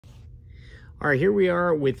All right, here we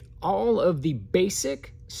are with all of the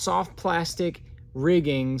basic soft plastic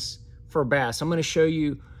riggings for bass. I'm going to show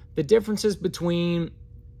you the differences between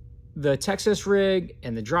the Texas rig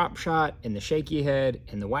and the drop shot and the shaky head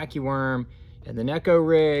and the wacky worm and the Neko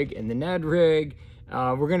rig and the Ned rig.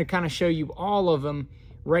 We're going to kind of show you all of them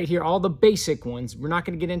right here, all the basic ones. We're not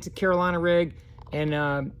going to get into Carolina rig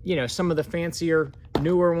and you know, some of the fancier,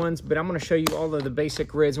 newer ones, but I'm going to show you all of the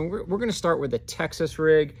basic rigs. And we're going to start with the Texas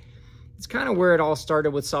rig. It's kind of where it all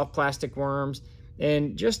started with soft plastic worms.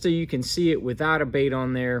 And just so you can see it without a bait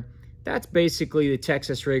on there, that's basically the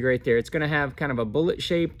Texas rig right there. It's going to have kind of a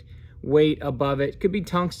bullet-shaped weight above it. Could be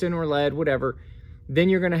tungsten or lead, whatever. Then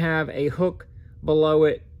you're going to have a hook below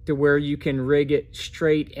it to where you can rig it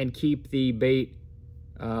straight and keep the bait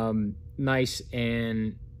nice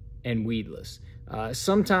and weedless.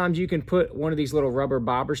 Sometimes you can put one of these little rubber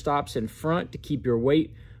bobber stops in front to keep your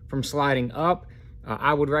weight from sliding up.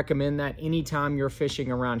 I would recommend that anytime you're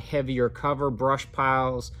fishing around heavier cover, brush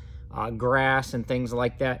piles, grass, and things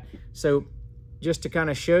like that. So just to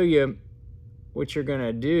kind of show you what you're going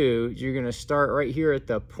to do, you're going to start right here at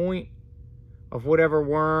the point of whatever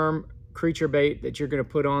worm, creature bait that you're going to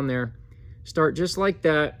put on there. Start just like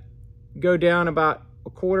that. Go down about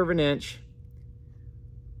 1/4 inch.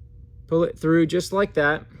 Pull it through just like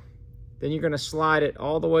that. Then you're going to slide it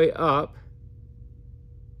all the way up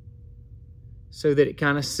so that it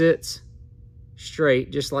kind of sits straight,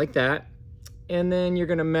 just like that. And then you're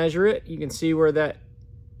going to measure it. You can see where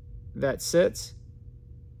that sits.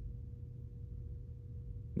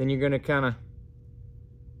 Then you're going to kind of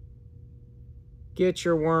get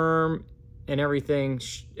your worm and everything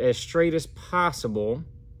as straight as possible.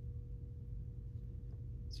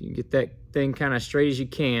 So you get that thing kind of straight as you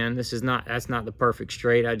can. That's not the perfect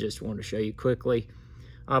straight. I just wanted to show you quickly.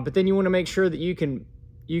 But then you want to make sure that you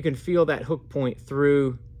can feel that hook point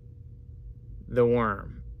through the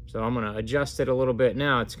worm. So I'm going to adjust it a little bit.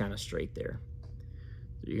 Now it's kind of straight there.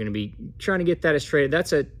 So you're going to be trying to get that as straight.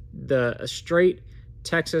 That's a straight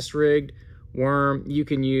Texas rigged worm. You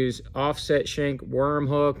can use offset shank worm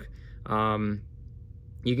hook.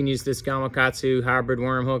 You can use this Gamakatsu hybrid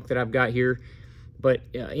worm hook that I've got here. But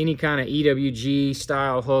any kind of EWG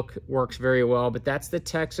style hook works very well. But that's the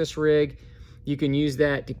Texas rig. You can use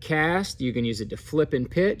that to cast. You can use it to flip and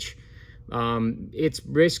pitch. It's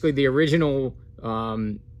basically the original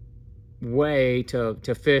way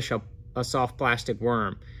to fish a soft plastic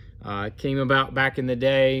worm. It came about back in the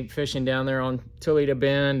day, fishing down there on Toledo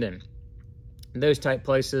Bend and those type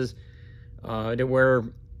places, to where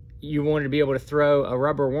you wanted to be able to throw a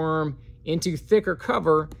rubber worm into thicker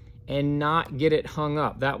cover and not get it hung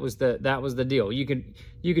up. That was the deal. You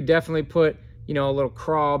could definitely put, you know, a little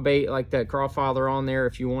crawl bait like that crawl father on there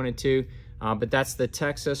if you wanted to, but that's the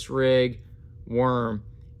Texas rig worm.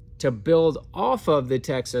 To build off of the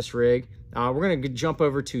Texas rig, we're going to jump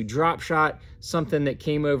over to drop shot, something that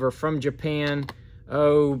came over from Japan,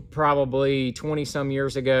 probably 20 some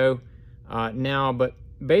years ago now. But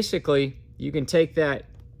basically, you can take that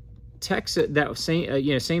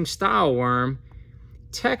same style worm,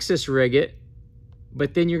 Texas rig it,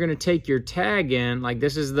 but then you're going to take your tag in, like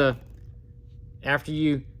this is after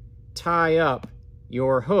you tie up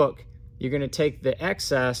your hook, you're going to take the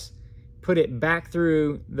excess, put it back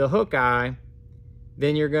through the hook eye,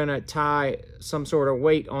 then you're going to tie some sort of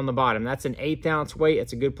weight on the bottom. That's an 1/8 ounce weight.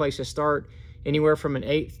 It's a good place to start. Anywhere from an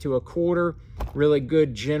 1/8 to 1/4, really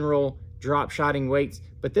good general drop shotting weights.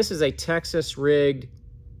 But this is a Texas rigged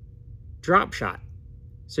drop shot.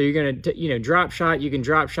 So you're going to, drop shot. You can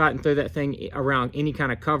drop shot and throw that thing around any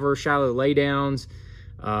kind of cover, shallow laydowns,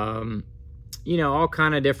 all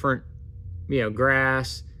kind of different,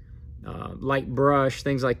 grass, light brush,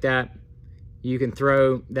 things like that. You can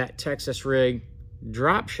throw that Texas rig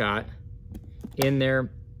drop shot in there.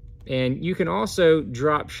 And you can also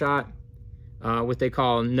drop shot what they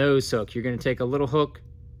call a nose hook. You're going to take a little hook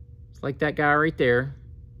like that guy right there.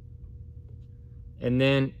 And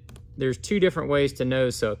then there's 2 different ways to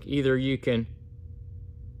nose hook. Either you can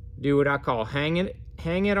do what I call hang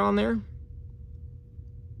it on there.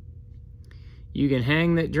 You can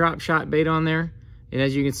hang that drop shot bait on there. And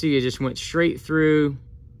as you can see, it just went straight through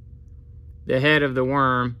the head of the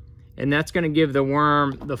worm. And that's going to give the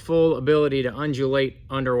worm the full ability to undulate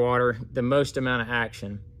underwater, the most amount of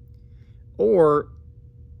action. Or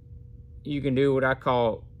you can do what I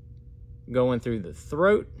call going through the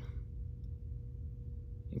throat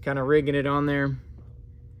and kind of rigging it on there.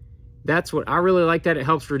 That's what I really like. That it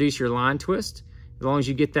helps reduce your line twist as long as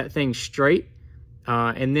you get that thing straight.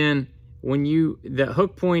 And then when the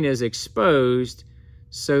hook point is exposed,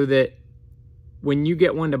 so that when you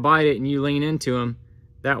get one to bite it and you lean into them,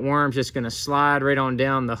 that worm's just going to slide right on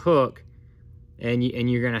down the hook, and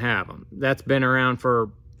you're going to have them. That's been around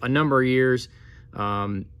for a number of years.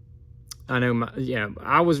 I know,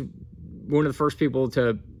 I was one of the first people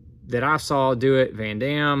that I saw do it. Van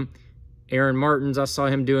Dam, Aaron Martens, I saw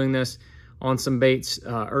him doing this on some baits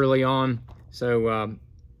early on. So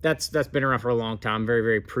that's been around for a long time. Very,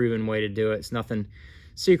 very proven way to do it. It's nothing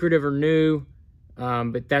secretive or new,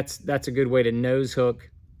 but that's a good way to nose hook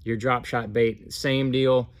your drop shot bait. Same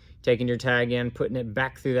deal, taking your tag in, putting it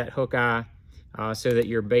back through that hook eye so that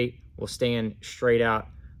your bait will stand straight out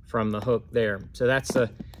from the hook there. So that's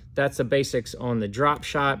the basics on the drop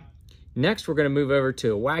shot. Next, we're going to move over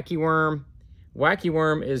to a wacky worm. Wacky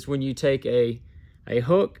worm is when you take a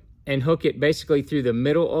hook and hook it basically through the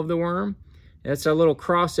middle of the worm. That's a little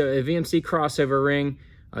crossover, a VMC crossover ring.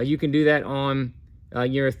 You can do that on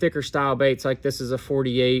your thicker style baits, like this is a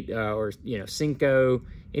 48 or Cinco,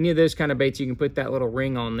 any of those kind of baits. You can put that little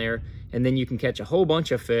ring on there, and then you can catch a whole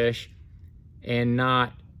bunch of fish and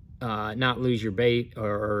not lose your bait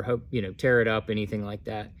or hope, tear it up, anything like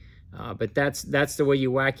that. But that's the way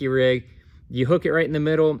you wacky rig. You hook it right in the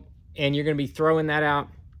middle, and you're going to be throwing that out.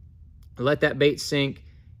 Let that bait sink.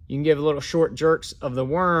 You can give a little short jerks of the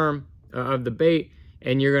worm, of the bait,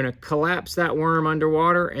 and you're going to collapse that worm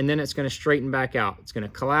underwater, and then it's going to straighten back out. It's going to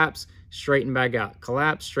collapse, straighten back out,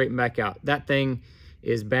 collapse, straighten back out. That thing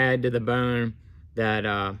is bad to the bone, that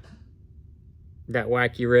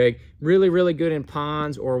wacky rig. Really, really good in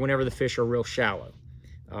ponds or whenever the fish are real shallow.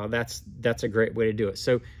 That's a great way to do it.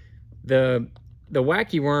 So the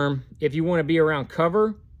wacky worm, if you want to be around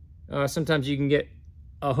cover, sometimes you can get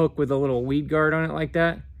a hook with a little weed guard on it like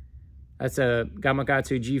that. That's a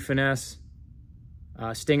Gamakatsu G Finesse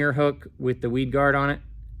stinger hook with the weed guard on it.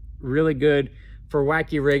 Really good for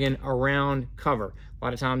wacky rigging around cover. A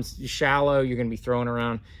lot of times shallow, you're going to be throwing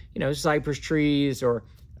around, cypress trees or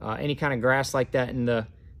any kind of grass like that, and the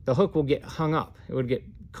hook will get hung up. It would get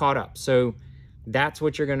caught up. So that's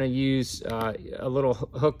what you're going to use, a little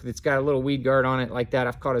hook that's got a little weed guard on it like that.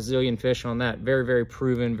 I've caught a zillion fish on that. Very, very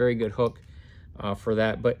proven, very good hook for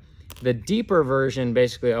that. But the deeper version,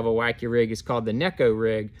 basically, of a wacky rig is called the Neko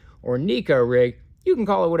rig or Nico rig. You can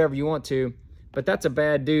call it whatever you want to, but that's a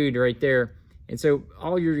bad dude right there. And so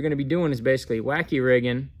all you're going to be doing is basically wacky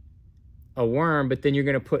rigging a worm, but then you're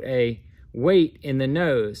going to put a weight in the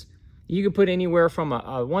nose. You can put anywhere from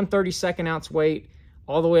a 1/32 ounce weight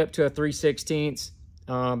all the way up to a 3/16.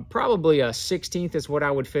 Probably a 1/16 is what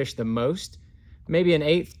I would fish the most. Maybe an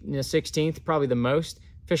 1/8 and a 1/16, probably the most.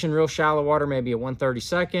 Fishing real shallow water, maybe a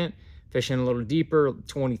 1/32. Fishing a little deeper,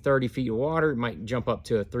 20, 30 feet of water, it might jump up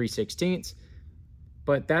to a 3/16.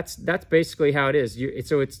 But that's basically how it is.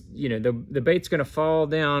 So it's, the bait's going to fall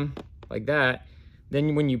down like that.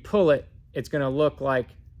 Then when you pull it, it's going to look like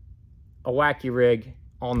a wacky rig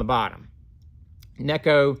on the bottom.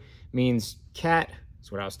 Neko means cat.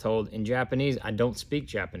 That's what I was told in Japanese. I don't speak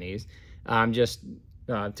Japanese. I'm just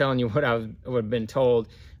telling you what I've been told.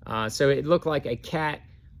 So it looked like a cat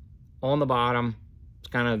on the bottom. It's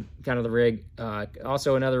kind of the rig.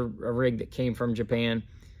 Also another rig that came from Japan.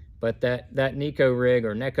 But that Neko rig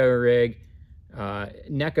or Neko rig,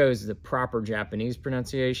 Neko is the proper Japanese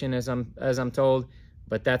pronunciation, as I'm told.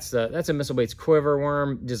 But that's a Missile Baits quiver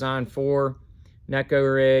worm designed for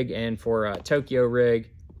Neko rig and for a Tokyo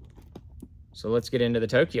rig. So let's get into the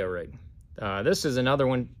Tokyo rig. This is another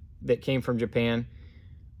one that came from Japan,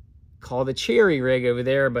 called the Cherry rig over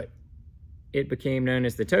there, but it became known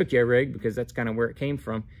as the Tokyo rig because that's kind of where it came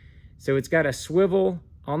from. So it's got a swivel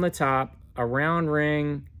on the top, a round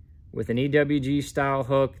ring with an EWG style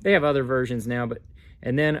hook. They have other versions now,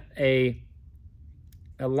 and then a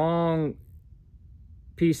long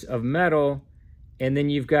piece of metal, and then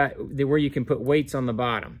you've got where you can put weights on the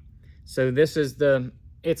bottom. So this is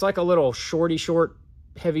it's like a little short,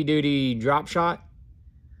 heavy duty drop shot,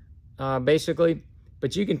 basically.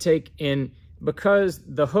 But you can take in, because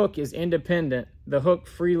the hook is independent, the hook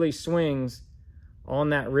freely swings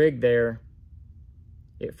on that rig there.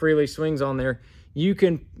 It freely swings on there. You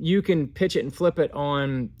can pitch it and flip it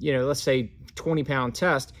on, let's say 20-pound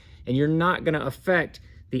test, and you're not going to affect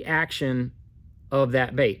the action of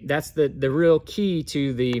that bait. That's the real key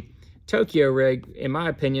to the Tokyo rig, in my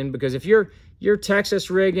opinion, because if you're Texas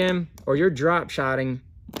rigging or you're drop shotting,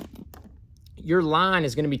 your line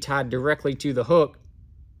is going to be tied directly to the hook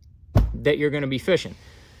that you're going to be fishing.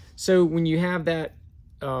 So when you have that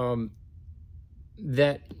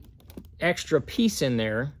that extra piece in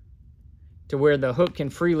there to where the hook can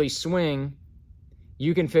freely swing,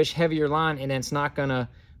 you can fish heavier line, and it's not going to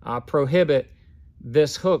prohibit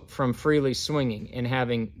this hook from freely swinging and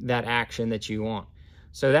having that action that you want.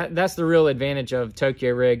 So that's the real advantage of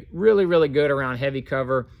Tokyo rig. Really, really good around heavy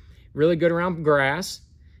cover, really good around grass,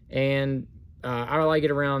 and I like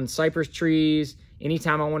it around cypress trees.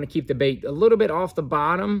 Anytime I want to keep the bait a little bit off the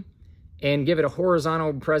bottom and give it a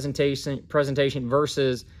horizontal presentation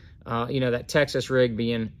versus, you know, that Texas rig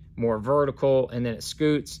being more vertical, and then it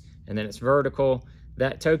scoots, and then it's vertical.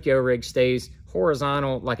 That Tokyo rig stays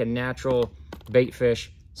horizontal like a natural bait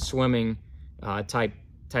fish swimming type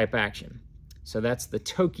action. So that's the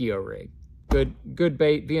Tokyo rig. Good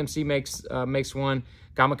bait. VMC makes one.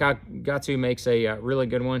 Gamakatsu makes a really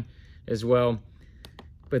good one as well.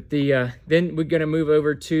 But then we're gonna move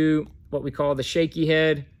over to what we call the shaky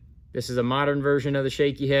head. This is a modern version of the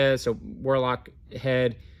shaky head, so Warlock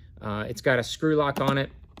head. It's got a screw lock on it.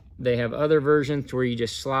 They have other versions where you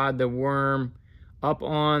just slide the worm up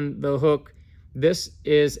on the hook. This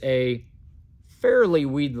is a fairly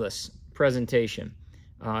weedless presentation.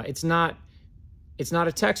 It's not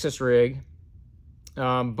a Texas rig,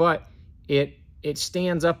 but it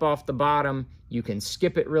stands up off the bottom. You can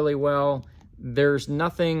skip it really well. There's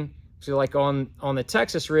nothing, so like on the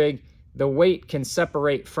Texas rig, the weight can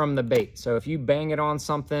separate from the bait. So if you bang it on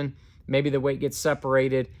something, maybe the weight gets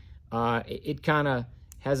separated. It kind of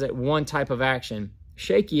has that one type of action.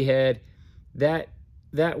 Shaky head, that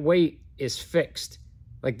weight is fixed.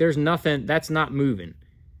 Like there's nothing, that's not moving.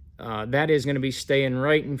 That is going to be staying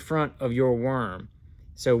right in front of your worm.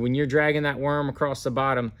 So when you're dragging that worm across the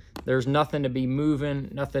bottom, there's nothing to be moving,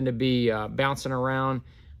 nothing to be bouncing around.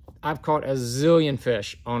 I've caught a zillion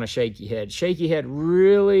fish on a shaky head. Shaky head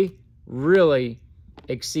really, really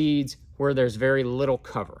exceeds where there's very little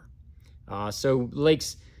cover. So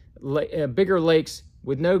lakes, bigger lakes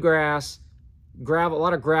with no grass, gravel, a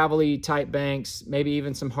lot of gravelly type banks, maybe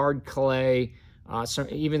even some hard clay,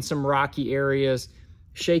 even some rocky areas.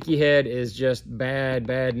 Shaky head is just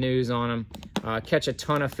bad news on them. Catch a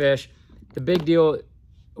ton of fish. The big deal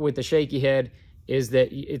with the shaky head is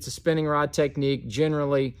that it's a spinning rod technique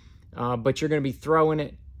generally, but you're going to be throwing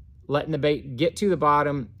it, letting the bait get to the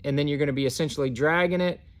bottom, and then you're going to be essentially dragging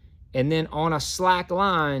it, and then on a slack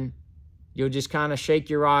line, you'll just kind of shake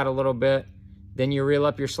your rod a little bit, then you reel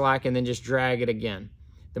up your slack and then just drag it again.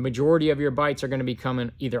 The majority of your bites are going to be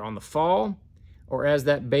coming either on the fall or as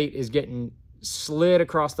that bait is getting slid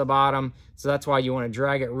across the bottom. So that's why you want to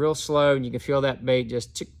drag it real slow, and you can feel that bait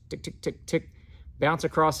just tick, tick, tick, tick, tick, bounce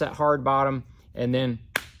across that hard bottom, and then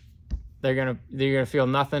you're gonna feel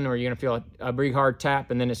nothing, or you're gonna feel a big hard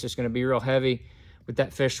tap, and then it's just gonna be real heavy with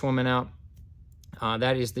that fish swimming out.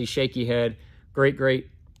 That is the shaky head. Great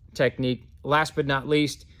technique. Last but not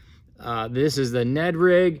least, this is the Ned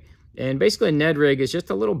rig, and basically a Ned rig is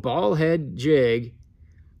just a little ball head jig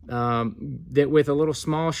that with a little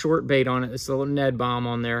small short bait on it. It's a little Ned bomb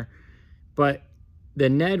on there. But the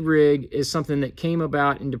Ned rig is something that came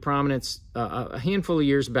about into prominence a handful of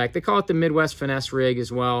years back. They call it the Midwest Finesse rig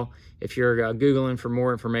as well. If you're Googling for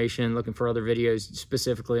more information, looking for other videos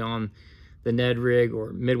specifically on the Ned rig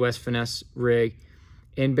or Midwest Finesse rig.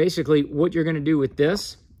 And basically what you're gonna do with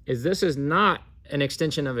this is not an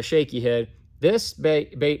extension of a shaky head. This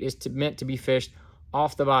bait is meant to be fished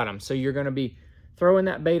off the bottom. So you're gonna be throwing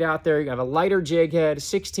that bait out there. You have a lighter jig head,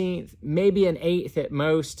 1/16, maybe an 1/8 at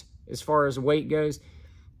most as far as weight goes.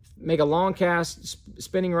 Make a long cast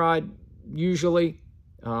spinning rod usually,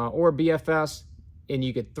 or BFS, and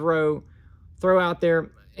you could throw out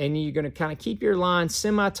there, and you're gonna kind of keep your line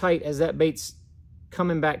semi-tight as that bait's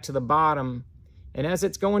coming back to the bottom. And as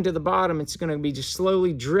it's going to the bottom, it's gonna be just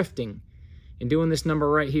slowly drifting and doing this number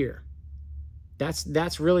right here.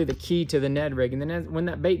 That's really the key to the Ned rig. And then when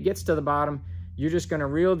that bait gets to the bottom, you're just gonna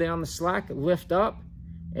reel down the slack, lift up,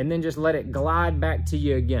 and then just let it glide back to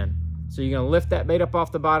you again. So you're gonna lift that bait up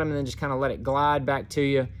off the bottom and then just kind of let it glide back to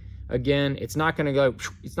you again. It's not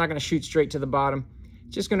gonna shoot straight to the bottom.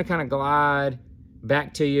 It's just gonna kind of glide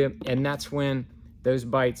back to you, and that's when those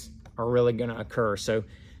bites are really gonna occur. So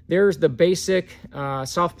there's the basic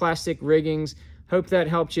soft plastic riggings. Hope that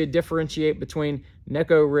helped you differentiate between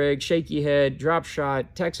Neko rig, shaky head, drop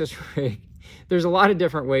shot, Texas rig. There's a lot of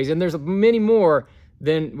different ways, and there's many more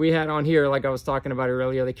than we had on here, like I was talking about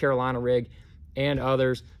earlier, the Carolina rig and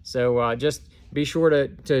others. So just be sure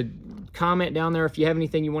to comment down there if you have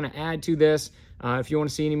anything you want to add to this. If you want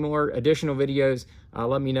to see any more additional videos,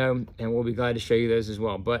 let me know, and we'll be glad to show you those as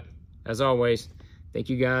well. But as always, thank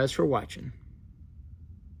you guys for watching.